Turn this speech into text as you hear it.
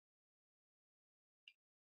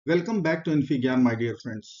Welcome back to Infigyan, my dear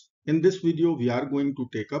friends. In this video, we are going to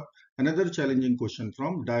take up another challenging question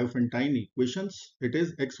from Diophantine equations. It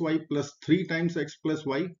is xy plus 3 times x plus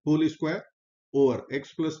y whole square over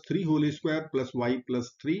x plus 3 whole square plus y plus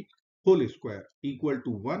 3 whole square equal to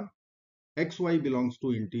 1. Xy belongs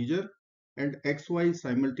to integer and xy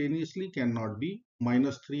simultaneously cannot be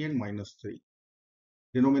minus 3 and minus 3.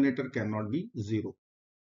 Denominator cannot be 0.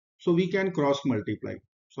 So we can cross multiply.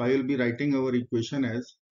 So I will be writing our equation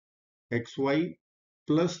as xy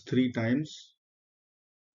plus 3 times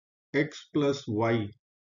x plus y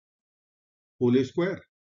whole square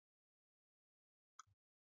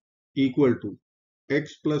equal to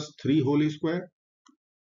x plus 3 whole square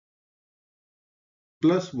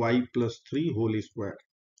plus y plus 3 whole square.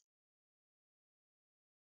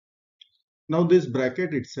 Now this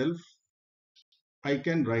bracket itself, I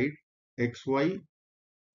can write xy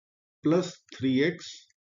plus 3x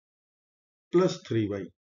plus 3y.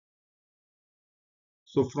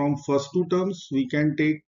 So from first two terms, we can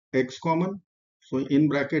take x common. So in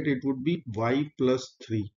bracket, it would be y plus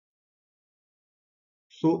 3.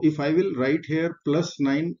 So if I will write here plus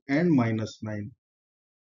 9 and minus 9,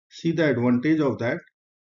 see the advantage of that.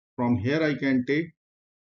 From here I can take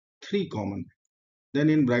 3 common. Then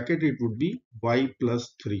in bracket it would be y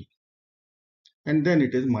plus 3. And then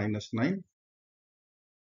it is minus 9.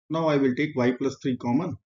 Now I will take y plus 3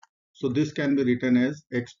 common. So this can be written as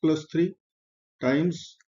x plus 3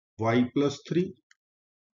 times y plus 3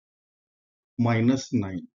 minus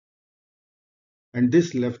 9. And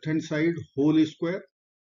this left hand side whole square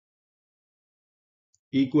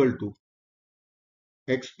equal to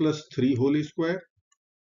x plus 3 whole square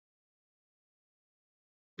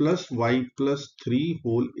plus y plus 3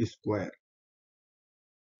 whole square.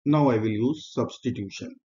 Now I will use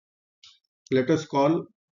substitution. Let us call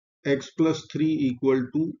x plus 3 equal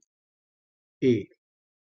to a.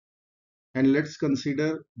 And let's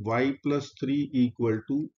consider y plus 3 equal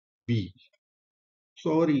to b.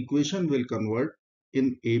 So our equation will convert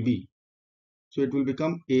in AB. So it will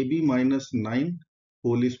become AB minus 9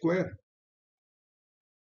 whole square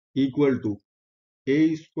equal to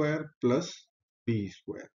a square plus b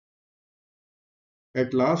square.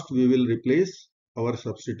 At last we will replace our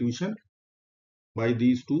substitution by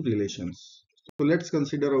these two relations. So let's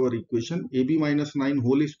consider our equation AB minus 9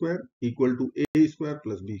 whole square equal to a square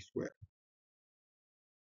plus b square.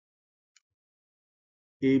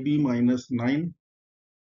 AB minus 9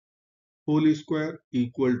 whole square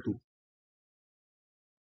equal to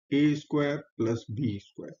a square plus b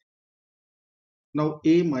square. Now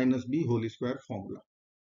a minus b whole square formula.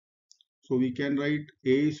 So we can write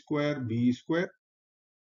a square b square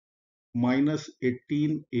minus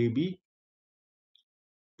 18ab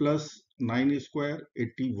plus 9 square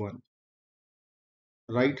 81.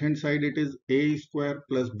 Right hand side it is a square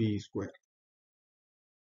plus b square.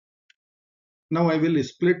 Now I will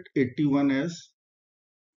split 81 as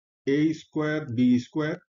a square b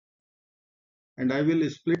square and I will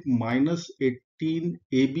split minus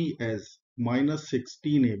 18ab as minus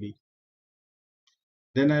 16ab.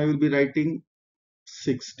 Then I will be writing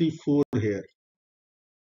 64 here.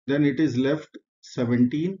 Then it is left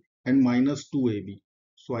 17 and minus 2ab.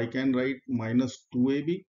 So I can write minus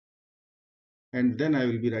 2ab and then I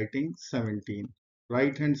will be writing 17.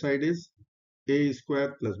 Right hand side is a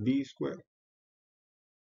square plus b square.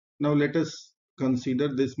 Now let us consider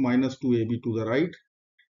this minus 2ab to the right,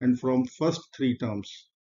 and from first three terms,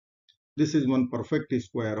 this is one perfect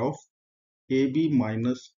square of ab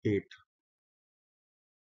minus 8.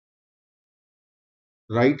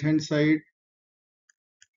 Right hand side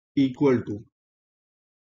equal to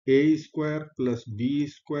a square plus b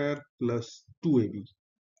square plus 2ab,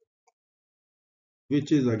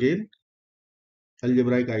 which is again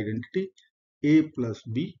algebraic identity a plus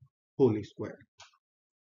b whole square.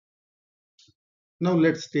 Now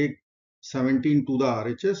let's take 17 to the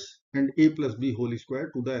RHS and a plus b whole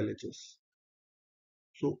square to the LHS.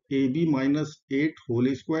 So ab minus 8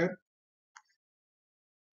 whole square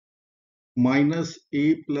minus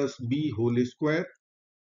a plus b whole square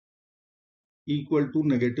equal to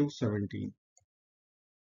negative 17.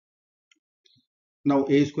 Now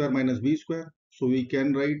a square minus b square. So we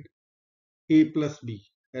can write a plus b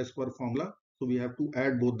as per formula. So we have to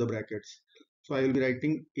add both the brackets. So I will be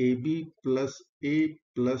writing ab plus a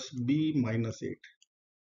plus b minus 8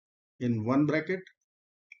 in one bracket.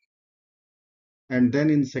 And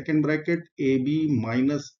then in second bracket ab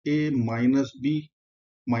minus a minus b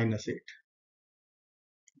minus 8.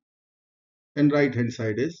 And right hand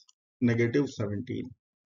side is negative 17.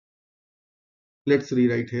 Let's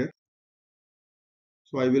rewrite here.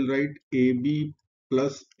 So I will write ab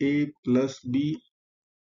plus a plus b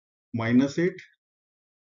minus 8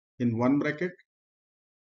 in one bracket,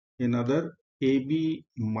 in other AB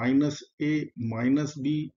minus A minus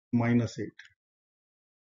B minus 8,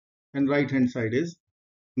 and right hand side is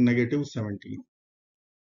negative 17.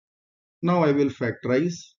 Now I will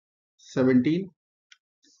factorize 17,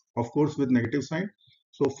 of course with negative sign.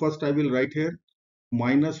 So first I will write here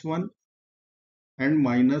minus 1 and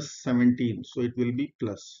minus 17, so it will be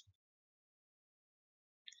plus.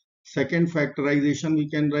 Second factorization we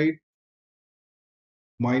can write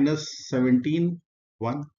minus 17,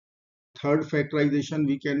 1. Third factorization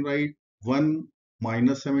we can write 1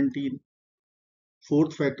 minus 17.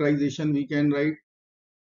 Fourth factorization we can write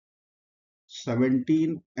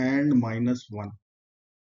 17 and minus 1.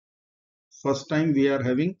 First time we are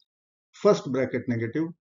having first bracket negative,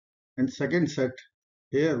 and second set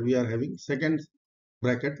here we are having second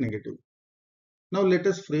bracket negative. Now let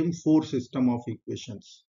us frame four system of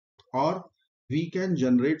equations, or we can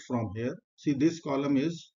generate from here. See, this column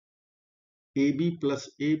is AB plus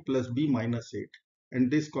A plus B minus 8,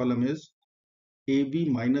 and this column is AB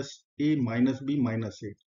minus A minus B minus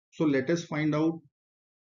 8. So let us find out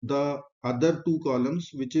the other two columns,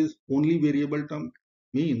 which is only variable term,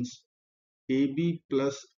 means AB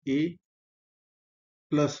plus A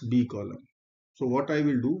plus B column. So what I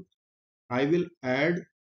will do, I will add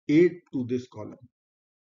 8 to this column.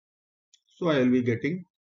 So I will be getting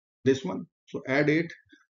this one. So add 8.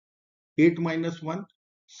 8 minus 1,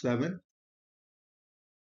 7.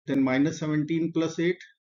 Then minus 17 plus 8,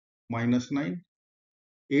 minus 9.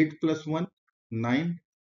 8 plus 1, 9.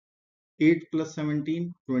 8 plus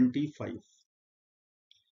 17, 25.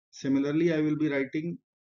 Similarly, I will be writing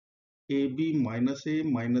AB minus A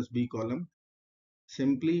minus B column.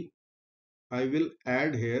 Simply, I will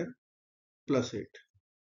add here plus 8.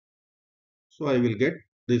 So I will get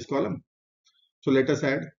this column. So let us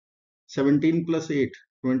add 17 plus 8,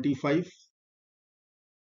 25.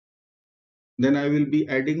 Then I will be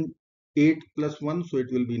adding 8 plus 1, so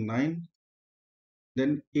it will be 9.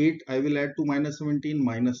 Then 8 I will add to minus 17,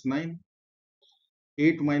 minus 9.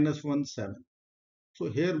 8 minus 1, 7. So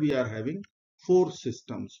here we are having four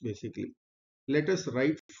systems basically. Let us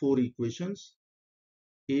write four equations: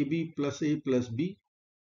 AB plus A plus B,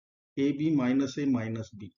 AB minus A minus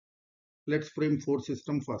B. Let's frame four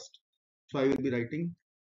system first. So I will be writing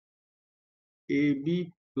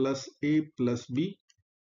AB plus A plus B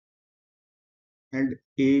and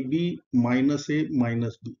AB minus A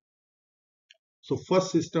minus B. So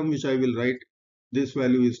first system which I will write, this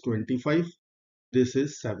value is 25, this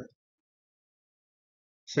is 7.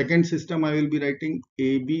 Second system I will be writing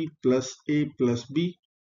AB plus A plus B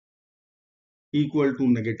equal to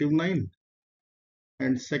negative 9,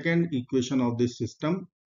 and second equation of this system,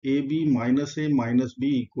 AB minus A minus B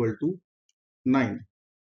equal to 9.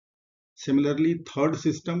 Similarly, third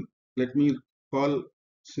system, let me call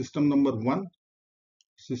system number 1,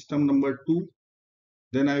 system number 2,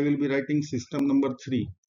 then I will be writing system number 3.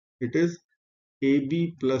 It is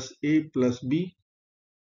AB plus A plus B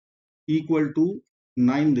equal to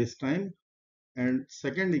 9 this time, and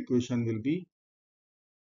second equation will be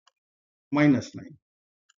minus 9.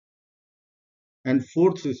 And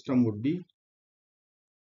fourth system would be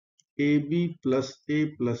AB plus A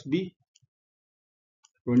plus B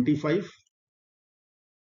 25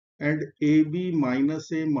 and AB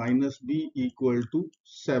minus A minus B equal to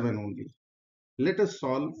 7 only. Let us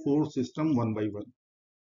solve four system one by one.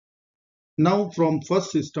 Now from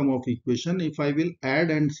first system of equation, if I will add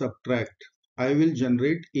and subtract, I will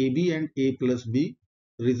generate AB and A plus B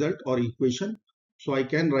result or equation. So I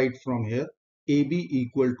can write from here AB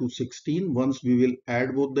equal to 16 once we will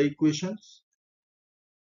add both the equations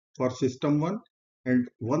for system 1, and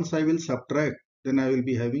once I will subtract, then I will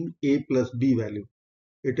be having A plus B value.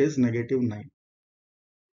 It is negative 9.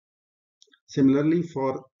 Similarly,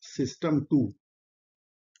 for system 2,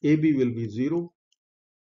 AB will be 0.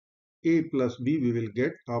 A plus B we will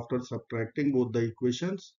get after subtracting both the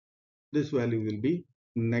equations. This value will be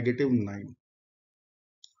negative 9.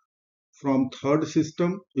 From third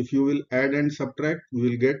system, if you will add and subtract, we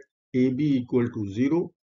will get AB equal to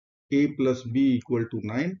 0, A plus B equal to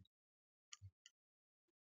 9.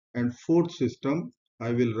 And fourth system,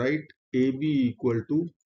 I will write AB equal to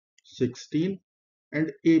 16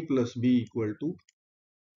 and A plus B equal to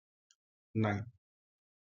 9.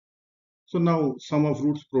 So now sum of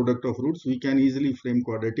roots, product of roots, we can easily frame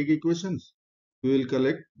quadratic equations. We will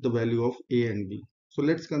collect the value of A and B. So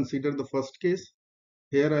let's consider the first case.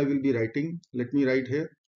 Here I will be writing, let me write here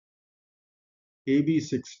AB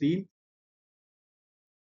 16,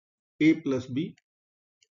 A plus B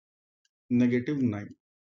negative 9.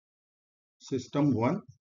 System 1.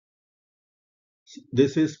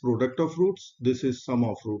 This is product of roots, this is sum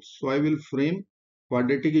of roots. So I will frame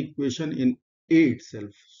quadratic equation in A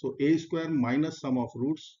itself. So A square minus sum of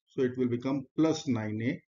roots, so it will become plus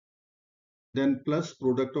 9A, then plus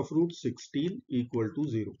product of roots 16 equal to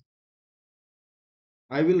 0.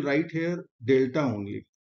 I will write here delta only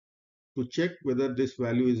to check whether this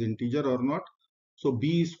value is integer or not. So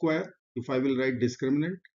B square, if I will write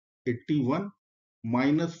discriminant, 81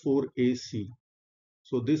 minus 4AC.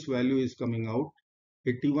 So this value is coming out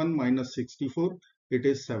 81 minus 64, it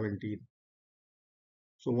is 17.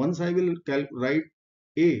 So once I will write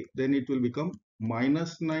A, then it will become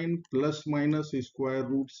minus 9 plus minus square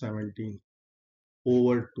root 17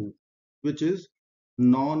 over 2, which is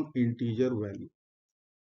non-integer value.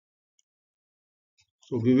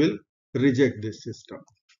 So we will reject this system.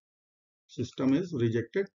 System is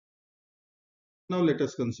rejected. Now let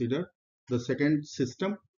us consider the second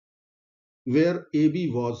system where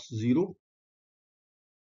AB was 0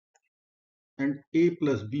 and A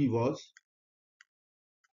plus B was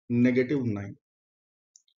negative 9.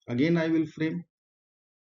 Again I will frame,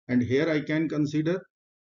 and here I can consider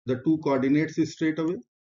the two coordinates straight away.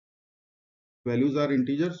 Values are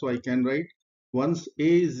integer, so I can write once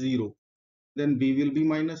A is 0, then B will be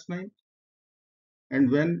minus 9,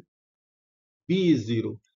 and when B is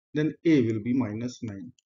 0, then A will be minus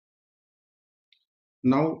 9.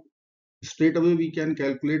 Now straight away we can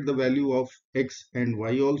calculate the value of X and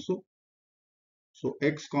Y also. So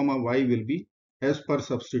X comma Y will be, as per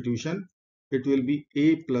substitution, it will be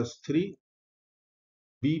A plus 3,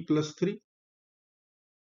 B plus 3.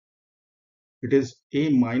 It is A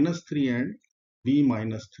minus 3 and B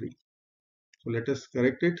minus 3. So let us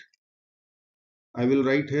correct it. I will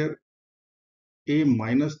write here A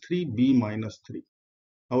minus 3, B minus 3.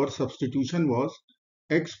 Our substitution was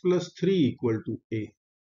X plus 3 equal to A.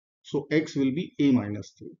 So X will be A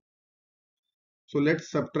minus 3. So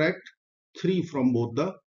let's subtract 3 from both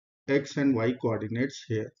the X and Y coordinates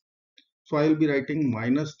here. So I will be writing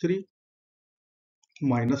minus 3,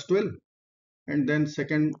 minus 12, and then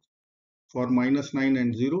second for minus 9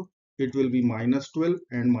 and 0, it will be minus 12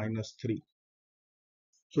 and minus 3.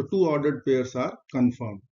 So two ordered pairs are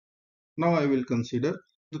confirmed. Now I will consider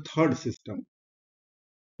the third system.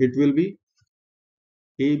 It will be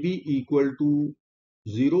AB equal to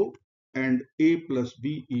 0 and A plus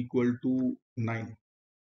B equal to 9.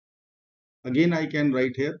 Again I can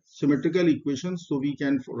write here symmetrical equations, so we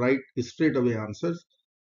can write straight away answers.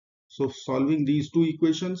 So solving these two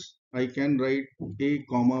equations, I can write A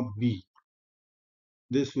comma B.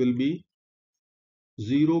 This will be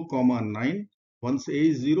 0 comma 9. Once A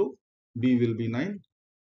is 0, B will be 9,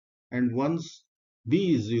 and once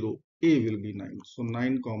B is 0, A will be 9. So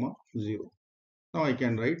 9 comma 0. Now I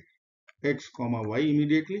can write X comma Y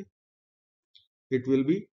immediately. It will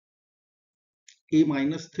be A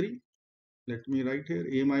minus 3. Let me write here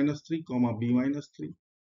A minus 3 comma B minus 3.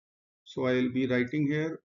 So I will be writing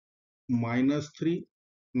here minus 3,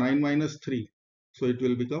 9 minus 3. So it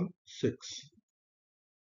will become 6.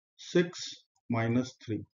 6 minus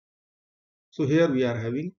 3. So here we are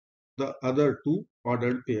having the other two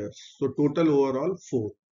ordered pairs. So total overall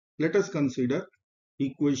 4. Let us consider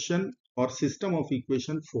equation or system of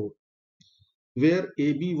equation 4, where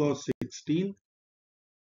AB was 16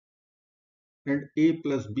 and A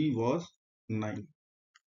plus B was 9.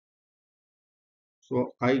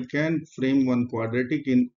 So I can frame one quadratic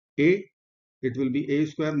in A. It will be A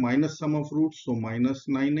square minus sum of roots, so minus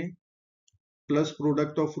 9A, plus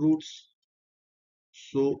product of roots,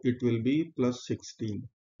 so it will be plus 16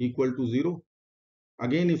 equal to 0.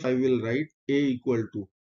 Again, if I will write A equal to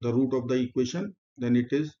the root of the equation, then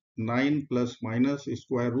it is 9 plus minus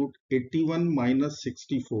square root 81 minus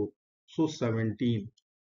 64, so 17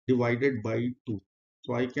 divided by 2.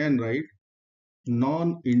 So I can write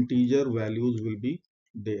non-integer values will be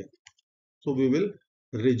there. So we will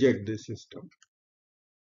reject this system.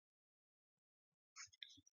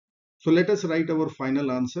 So let us write our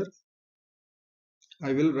final answer.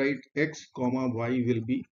 I will write X comma Y will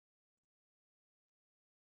be,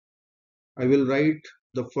 I will write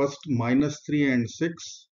the first minus 3 and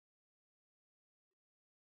 6,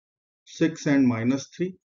 6 and minus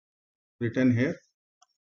 3 written here,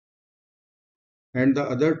 and the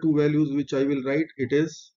other two values which I will write, it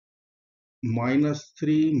is minus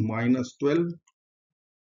 3 minus 12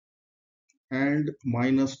 and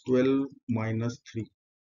minus 12 minus 3.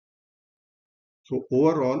 So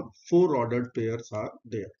overall 4 ordered pairs are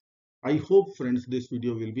there. I hope friends this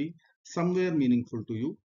video will be somewhere meaningful to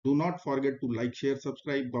you. Do not forget to like, share,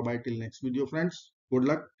 subscribe. Bye bye till next video friends. Good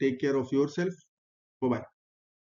luck. Take care of yourself. Bye bye.